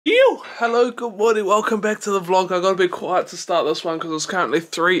Hello, good morning, welcome back to the vlog. I gotta be quiet to start this one because it's currently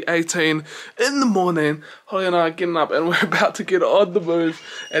 3:18 in the morning. Holly and I are getting up and we're about to get on the move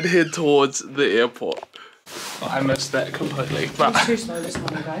and head towards the airport. I missed that completely, but it's too slow this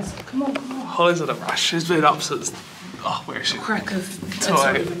morning, guys. Come on, come on. Holly's in a rush. She's been up since, oh, where is she? Crack of 2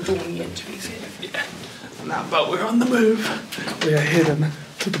 a.m. been doing yet, to be fair. Yeah. Nah, but we're on the move. We are heading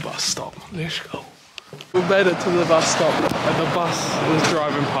to the bus stop. Let's go. We made it to the bus stop and the bus is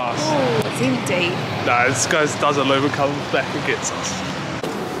driving past. Oh, it's empty. No, this guy doesn't leave and comes back and gets us.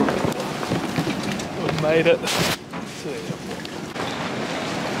 We've made it to the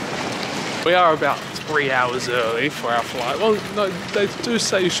airport. We are about 3 hours early for our flight. Well, no, they do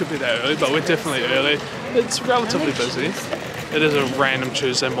say you should be there early, but we're definitely early. It's relatively busy. It is a random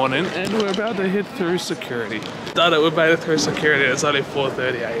Tuesday morning and we're about to head through security. Done it, we've made it through security. It's only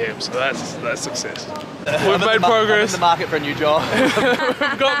 4:30 a.m, so that's success. We've made progress. I'm in the market for a new job.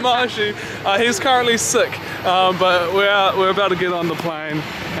 We've got Marshy. He's currently sick, but we're about to get on the plane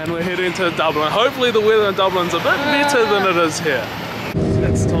and we're heading to Dublin. Hopefully the weather in Dublin's a bit better than it is here.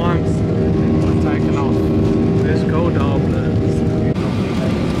 It's time. We're taking off. Let's go Dublin.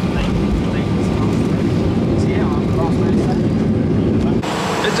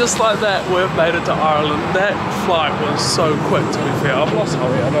 And just like that, we've made it to Ireland. That flight was so quick, to be fair. I've lost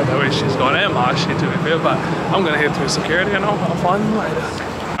Holly, I don't know where she's gone, and Marshy, to be fair, but I'm going to head through security and I'll find them later.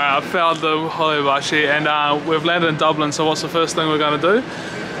 I found the Holly and Marshy, and we've landed in Dublin, so what's the first thing we're going to do?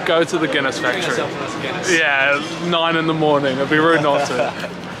 Go to the Guinness factory. Yeah, 9 in the morning. It'd be rude not to.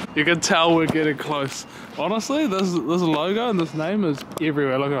 You can tell we're getting close. Honestly, this logo and this name is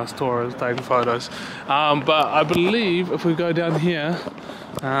everywhere. Look at us tourists taking photos. But I believe if we go down here,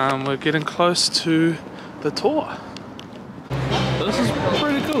 we're getting close to the tour. This is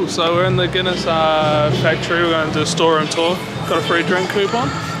pretty cool. So we're in the Guinness factory. We're going to do a storeroom tour. Got a free drink coupon,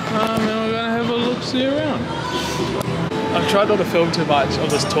 and we're going to have a look-see around. I've tried not to film too much of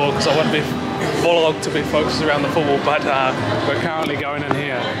this tour because I want to be vlog to be focused around the football, but we're currently going in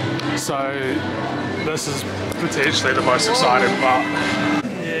here. So this is potentially the most exciting part.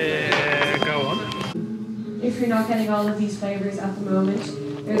 Yeah, go on. If you're not getting all of these flavours at the moment,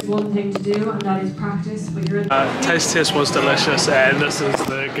 there's one thing to do, and that is practice. But you're taste test was delicious, and this is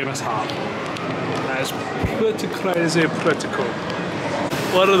the Guinness Heart. That's pretty crazy, pretty cool.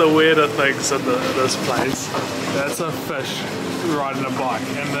 One of the weirder things in this place, that's a fish riding a bike,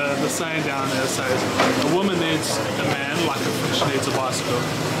 and the saying down there says, a woman needs a man like a fish needs a bicycle.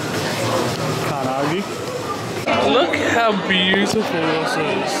 Can't argue. Look how beautiful this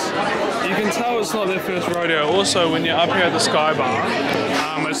is. You can tell it's not their first rodeo. Also, when you're up here at the Sky Bar,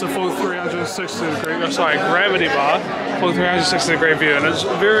 it's a full 360 degree, sorry, gravity bar, full 360 degree view, and it's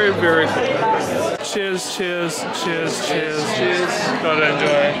very, very cool. Cheers, cheers, cheers, cheers, cheers. Gotta enjoy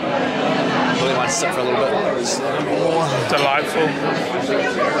it. I really might sit for a little bit. Delightful.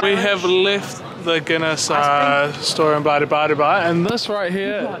 We have left the Guinness store in Bloody Bar, and this right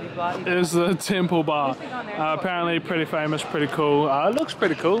here is the Temple Bar. Apparently pretty famous, pretty cool. It looks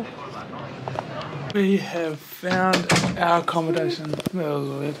pretty cool. We have found our accommodation. That was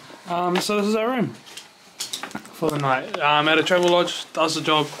weird. So this is our room for the night. At a travel lodge, does the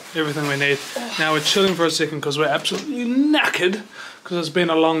job, everything we need. Now we're chilling for a second because we're absolutely knackered because it's been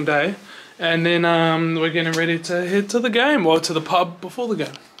a long day. And then we're getting ready to head to the game, or to the pub before the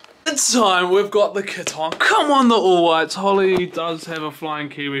game. It's time, we've got the kit on. Come on, the All Whites. Holly does have a Flying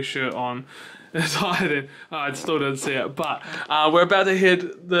Kiwi shirt on. It's hiding. I still didn't see it, but we're about to head.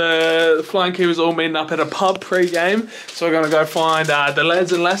 The Flying Kiwis all meeting up at a pub pre-game, so we're gonna go find the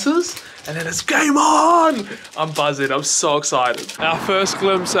lads and lasses, and then it's game on! I'm buzzing, I'm so excited. Our first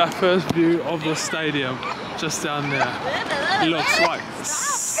glimpse, our first view of the stadium, just down there. It looks like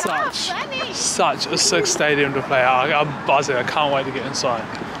such a sick stadium to play at. I'm buzzing, I can't wait to get inside.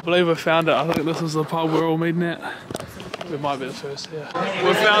 I believe we found it. I think this is the pub we're all meeting at. We might be the first, yeah.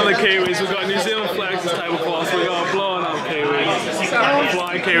 We found the Kiwis. We've got New Zealand flags as tablecloths. We've got blowing up Kiwis.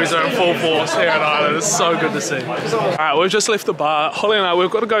 Flying Kiwis are in full force here in Ireland. It's so good to see. Alright, we've just left the bar. Holly and I, we've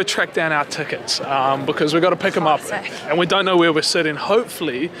got to go track down our tickets because we've got to pick them up. And we don't know where we're sitting.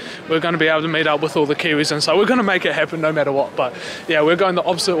 Hopefully, we're going to be able to meet up with all the Kiwis, and so we're going to make it happen no matter what. But yeah, we're going the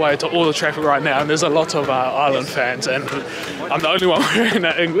opposite way to all the traffic right now, and there's a lot of Ireland fans, and I'm the only one wearing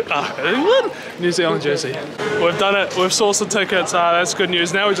an England, New Zealand jersey. We've done it. We've sourced the tickets. That's good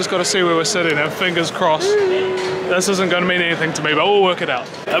news. Now we just got to see where we're sitting, and fingers crossed. This isn't going to mean anything to me, but we'll work it out.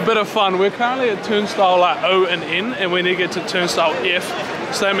 A bit of fun. We're currently at turnstile like O and N, and we need to get to turnstile F.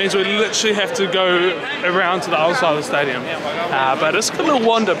 So that means we literally have to go around to the other side of the stadium. But it's a little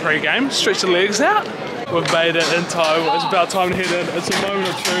wander pre-game. Stretch the legs out. We've made it in time. It's about time to head in. It's a moment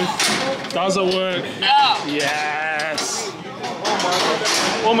of truth. Does it work? Yes.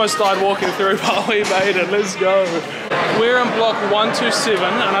 Almost died walking through, but we made it. Let's go. We're in block 127,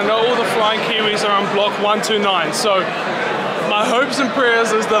 and I know all the Flying Kiwis are in block 129. So my hopes and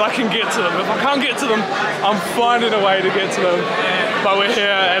prayers is that I can get to them. If I can't get to them, I'm finding a way to get to them. But we're here,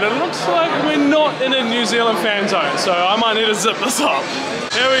 and it looks like we're not in a New Zealand fan zone, so I might need to zip this up.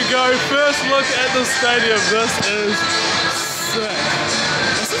 Here we go, first look at the stadium. This is sick.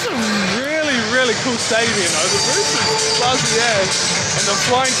 This is a really, really cool stadium, you know. The roof is fuzzy ass, and the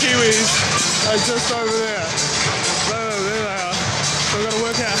Flying Kiwis are just over there. There they are. So we've got to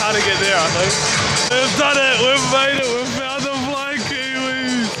work out how to get there, I think. We've done it, we've made it, we've found the Flying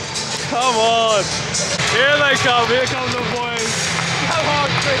Kiwis. Come on. Here they come, here come the boys. Come on,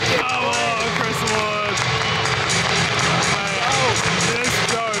 Chris. Come on, Chris Wood. Let's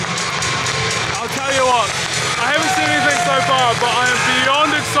go. I'll tell you what, I haven't seen anything so far, but I am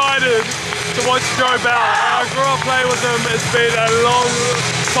beyond excited to watch Joe Bell. I grew up playing with him. It's been a long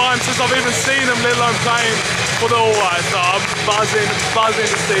time since I've even seen him, let alone playing for the All Whites. So I'm buzzing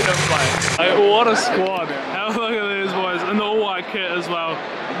to see him play. Like, what a squad. Have a look at these boys in the All White kit as well.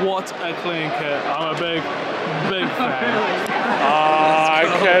 What a clean kit. I'm a big fan. I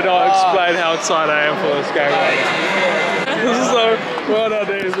cannot explain how excited I am for this game right now. This is so well done,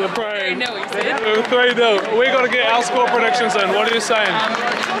 dudes. We're praying. 3-0, he said. 3-0. We got to get our score predictions in. What are you saying?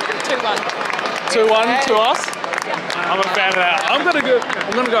 2-1. 2-1 to us? I'm a fan of that. I'm gonna go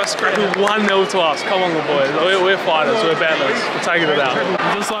scrappy 1-0 to us. Come on, the boys. We're fighters. We're battlers. We're taking it out.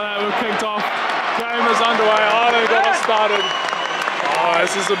 Just like that, we've kicked off. Game is underway. Ireland got us started. Oh,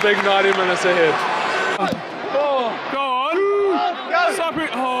 this is a big 90 minutes ahead. Oh, go on. Stop it.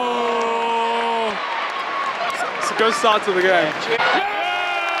 Oh. It's a good start to the game. Yeah!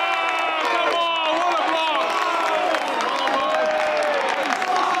 Come on, what a block.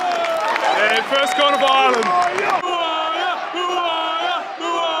 Yeah, first corner for Ireland.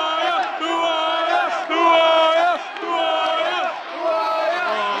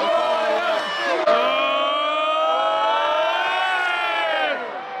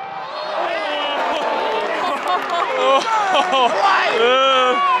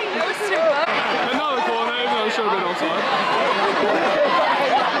 Another corner, even though it should have been offside.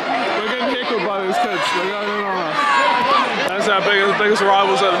 We're getting heckled by these kids. They're going in on us. That's our biggest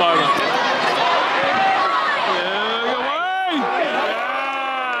rivals at the moment. Yeah, get away!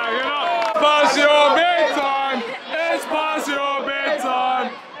 Yeah, get up! Past your bedtime! It's past your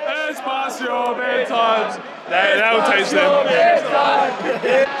bedtime! It's past your bedtime! That'll teach them. Do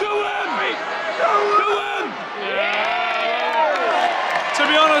it! To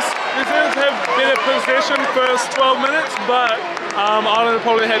be honest, New Zealand have better possession first 12 minutes, but Ireland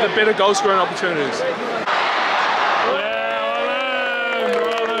probably had the better goal scoring opportunities. There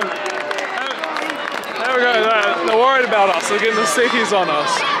we go, they're worried about us, they're getting the stickies on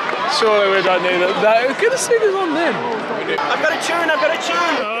us. Surely we don't need it. Get the stickies on them. I've got a tune!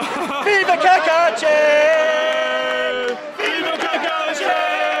 Viva Kakache! Viva Kakache!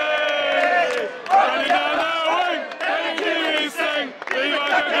 Running down the wing, and Kiwis sing, Viva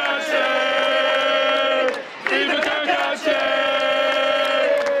Kakache! Viva Kakache!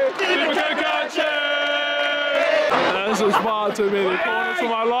 Viva Kakache! This is far too many corners for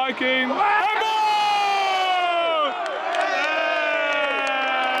my liking.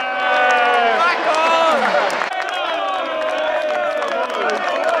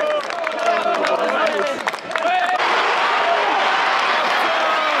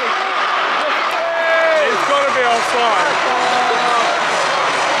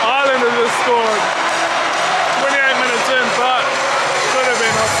 Ireland has just scored 28 minutes in, but could have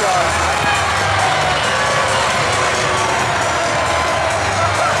been offside.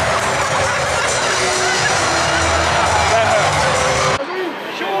 That hurts.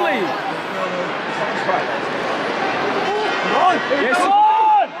 Surely. Yes.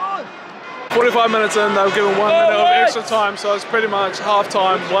 45 minutes in, they were given 1 minute of extra time, so it's pretty much half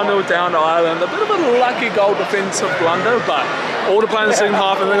time, 1-0 down to Ireland. A bit of a lucky goal defensive blunder, but all to play in the second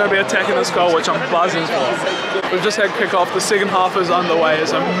half, and they're going to be attacking this goal, which I'm buzzing for. We've just had kick-off, the second half is underway.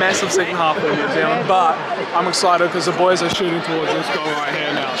 It's a massive second half for New Zealand, but I'm excited because the boys are shooting towards this goal right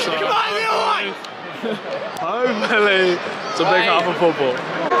here now. So hopefully, it's a big half of football.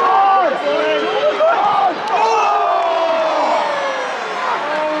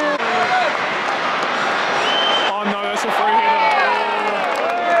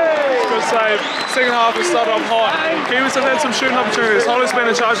 Save. Second half has started off hot. Kiwis have had some shooting opportunities. Holly's been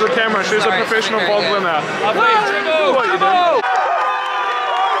in charge of the camera. She's a professional ball winner. What you do?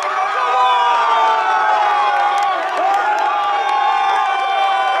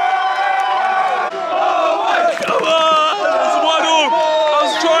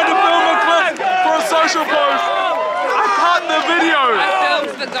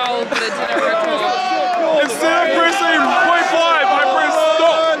 goal, but it didn't record. Instead of pressing .5, I pressed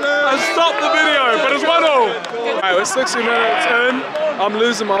stop and stop the video, but it's 1-0. Alright, we're 60 minutes in. I'm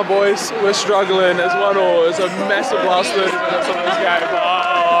losing my voice. We're struggling. It's 1-0. It's a massive last 30 minutes of this game.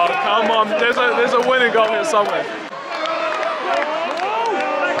 Oh, come on. There's a winning goal here somewhere.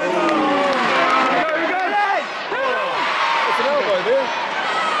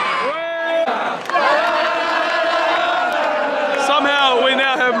 Somehow we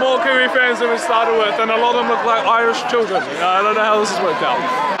now have more Kiwi fans than we started with, and a lot of them look like Irish children. I don't know how this has worked out.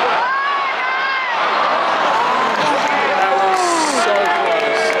 That was so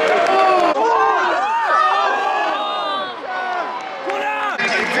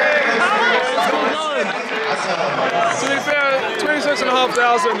close. To be fair,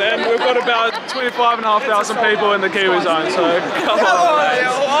 26,500, and we've got about 25,500 people in the Kiwi zone, so come on, mate.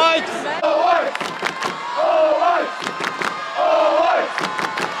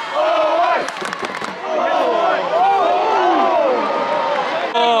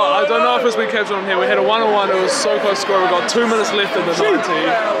 I don't know if it's been captured on here. We had a 1-on-1. It was so close to score. We've got 2 minutes left in the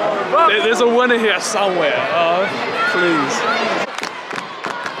 90. There's a winner here somewhere. Please.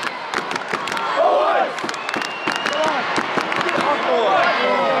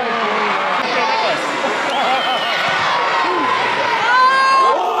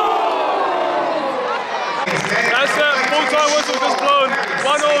 That's it. Full-time whistle just blown.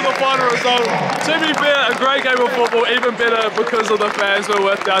 1-0 the final result. To be fair, a great game of football, even better because of the fans we're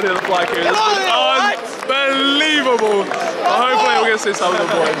with down here at the Fly Kiwi. It's been unbelievable. Hopefully we're going to see some of the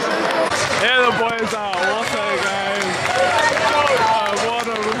boys. Here the boys are. What a game. What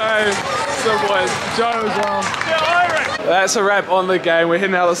a game. The boys. Joe as well. That's a wrap on the game. We're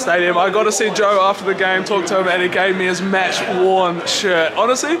heading out of the stadium. I got to see Joe after the game, talk to him, and he gave me his match-worn shirt.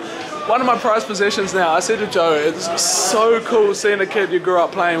 Honestly, one of my prized possessions now. I said to Joe, it's so cool seeing a kid you grew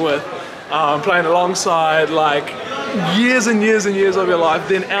up playing with, playing alongside, like years and years and years of your life,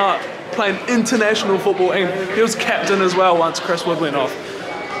 then out playing international football, and he was captain as well once Chris Wood went off.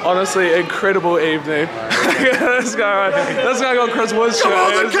 Honestly, incredible evening. this guy got Chris Wood's shirt.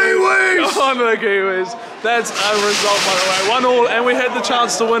 Come on the Kiwis! Come on the Kiwis. That's a result, by the way. 1-1, and we had the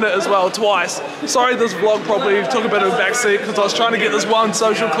chance to win it as well, twice. Sorry this vlog probably took a bit of a backseat because I was trying to get this one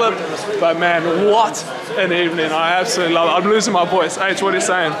social clip. But man, what an evening. I absolutely love it. I'm losing my voice. H, what are you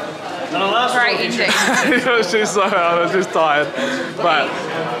saying? Great ending. She's tired. But,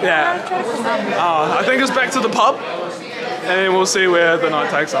 yeah. I think it's back to the pub. And we'll see where the night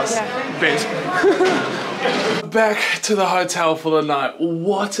takes us. Back to the hotel for the night.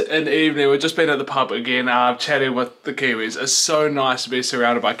 What an evening. We've just been at the pub again, chatting with the Kiwis. It's so nice to be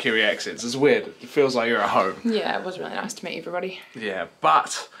surrounded by Kiwi accents. It's weird. It feels like you're at home. Yeah, it was really nice to meet everybody. Yeah,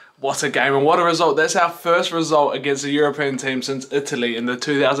 but what a game and what a result. That's our first result against a European team since Italy in the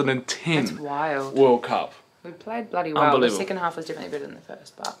 2010 That's wild. World Cup. We played bloody well. The second half was definitely better than the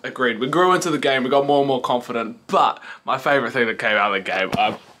first, but... Agreed. We grew into the game. We got more and more confident. But my favourite thing that came out of the game,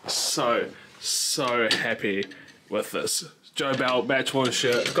 I'm so happy with this. Joe Bell, match-worn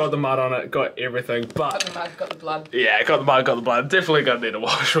shirt. Got the mud on it. Got everything. But... Got the mud, got the blood. Yeah, got the mud, got the blood. Definitely going to need a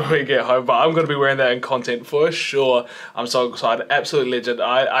wash when we get home. But I'm going to be wearing that in content for sure. I'm so excited. Absolute legend.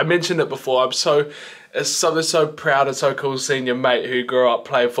 I mentioned it before. It's something so proud and so cool seeing your mate who grew up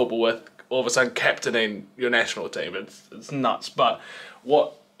playing football with all of a sudden captaining your national team. It's nuts, but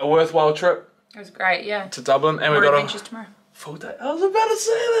what a worthwhile trip. It was great, yeah. To Dublin, and more we got adventures tomorrow. Full day. I was about to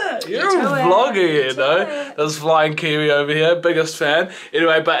say that. You're a vlogger, you know. There's Flying Kiwi over here, biggest fan.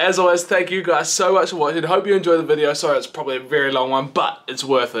 Anyway, but as always, thank you guys so much for watching. Hope you enjoyed the video. Sorry, it's probably a very long one, but it's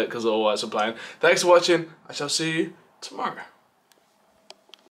worth it because always we're playing. Thanks for watching. I shall see you tomorrow.